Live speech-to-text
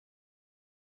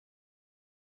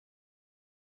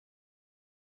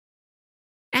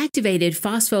Activated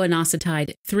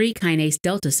Phosphoinositide 3-Kinase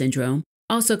delta syndrome,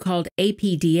 also called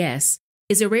APDS,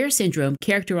 is a rare syndrome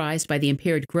characterized by the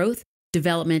impaired growth,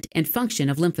 development, and function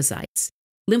of lymphocytes.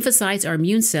 Lymphocytes are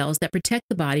immune cells that protect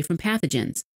the body from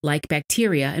pathogens, like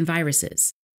bacteria and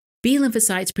viruses. B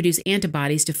lymphocytes produce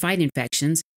antibodies to fight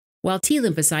infections, while T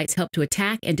lymphocytes help to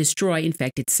attack and destroy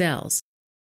infected cells.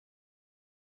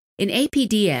 In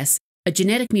APDS, a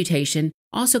genetic mutation,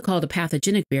 also called a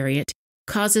pathogenic variant,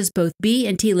 causes both B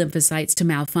and T lymphocytes to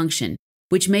malfunction,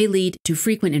 which may lead to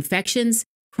frequent infections,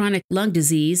 chronic lung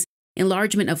disease,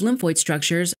 enlargement of lymphoid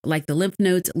structures like the lymph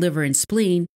nodes, liver, and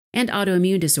spleen, and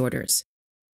autoimmune disorders.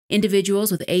 Individuals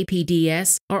with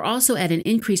APDS are also at an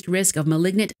increased risk of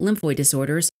malignant lymphoid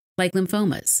disorders like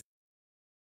lymphomas.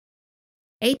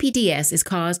 APDS is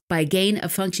caused by a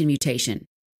gain-of-function mutation,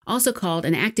 also called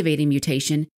an activating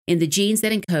mutation, in the genes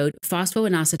that encode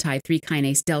phosphoinositide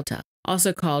 3-kinase delta,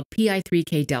 also called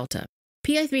PI3K delta.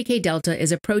 PI3K delta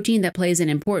is a protein that plays an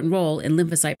important role in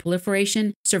lymphocyte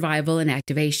proliferation, survival, and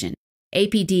activation.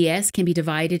 APDS can be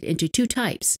divided into two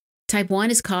types. Type 1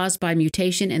 is caused by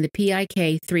mutation in the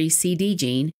PIK3CD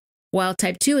gene, while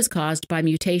type 2 is caused by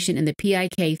mutation in the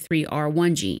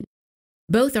PIK3R1 gene.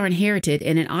 Both are inherited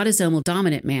in an autosomal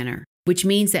dominant manner, which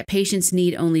means that patients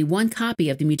need only one copy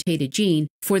of the mutated gene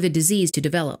for the disease to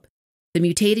develop. The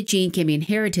mutated gene can be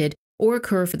inherited or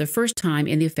occur for the first time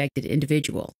in the affected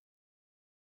individual.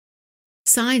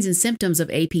 Signs and symptoms of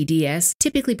APDS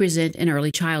typically present in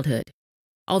early childhood.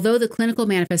 Although the clinical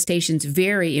manifestations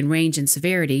vary in range and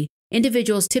severity,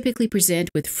 individuals typically present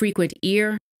with frequent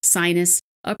ear, sinus,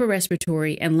 upper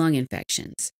respiratory, and lung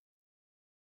infections.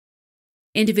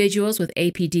 Individuals with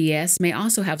APDS may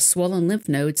also have swollen lymph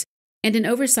nodes and an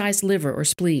oversized liver or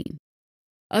spleen.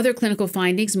 Other clinical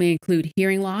findings may include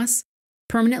hearing loss,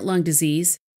 permanent lung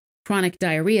disease, chronic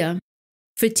diarrhea,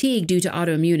 fatigue due to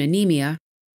autoimmune anemia,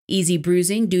 easy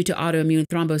bruising due to autoimmune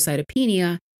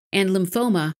thrombocytopenia, and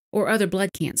lymphoma or other blood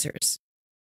cancers.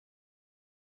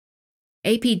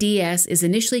 APDS is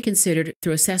initially considered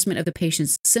through assessment of the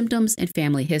patient's symptoms and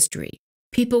family history.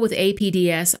 People with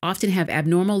APDS often have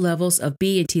abnormal levels of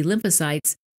B and T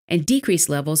lymphocytes and decreased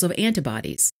levels of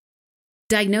antibodies.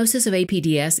 Diagnosis of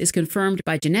APDS is confirmed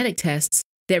by genetic tests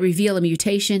that reveal a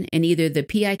mutation in either the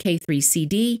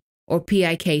PIK3CD or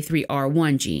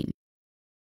PIK3R1 gene.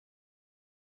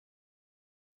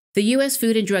 The U.S.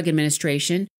 Food and Drug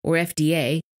Administration, or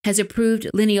FDA, has approved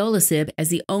leniolisib as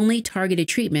the only targeted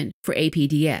treatment for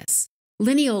APDS.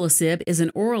 Leniolisib is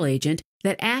an oral agent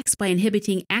that acts by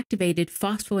inhibiting activated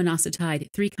phosphoinositide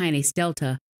 3-kinase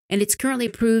delta, and it's currently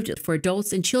approved for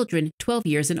adults and children 12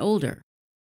 years and older.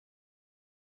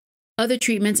 Other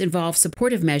treatments involve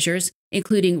supportive measures,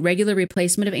 including regular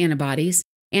replacement of antibodies,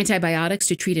 antibiotics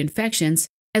to treat infections,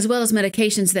 as well as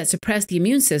medications that suppress the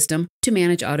immune system to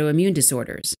manage autoimmune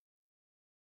disorders.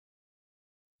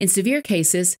 In severe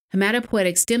cases,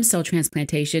 hematopoietic stem cell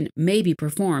transplantation may be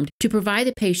performed to provide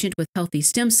the patient with healthy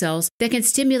stem cells that can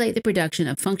stimulate the production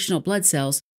of functional blood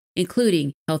cells,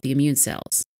 including healthy immune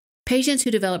cells. Patients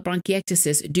who develop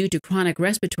bronchiectasis due to chronic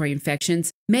respiratory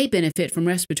infections may benefit from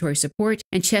respiratory support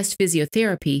and chest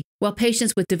physiotherapy, while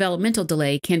patients with developmental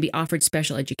delay can be offered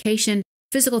special education,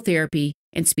 physical therapy,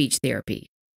 and speech therapy.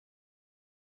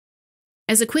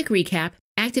 As a quick recap,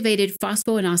 activated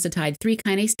phosphoinositide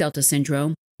 3-kinase delta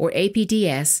syndrome, or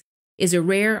APDS, is a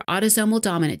rare autosomal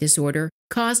dominant disorder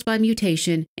caused by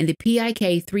mutation in the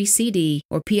PIK3CD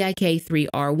or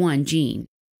PIK3R1 gene.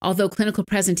 Although clinical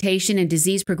presentation and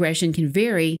disease progression can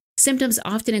vary, symptoms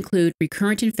often include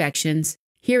recurrent infections,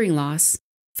 hearing loss,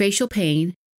 facial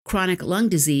pain, chronic lung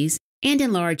disease, and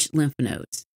enlarged lymph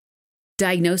nodes.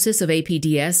 Diagnosis of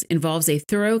APDS involves a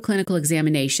thorough clinical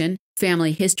examination,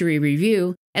 family history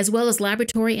review, as well as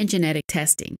laboratory and genetic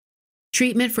testing.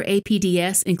 Treatment for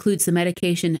APDS includes the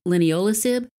medication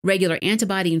leniolisib, regular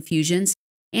antibody infusions,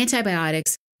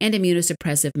 antibiotics, and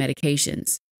immunosuppressive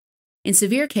medications. In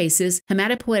severe cases,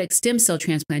 hematopoietic stem cell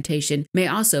transplantation may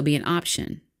also be an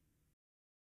option.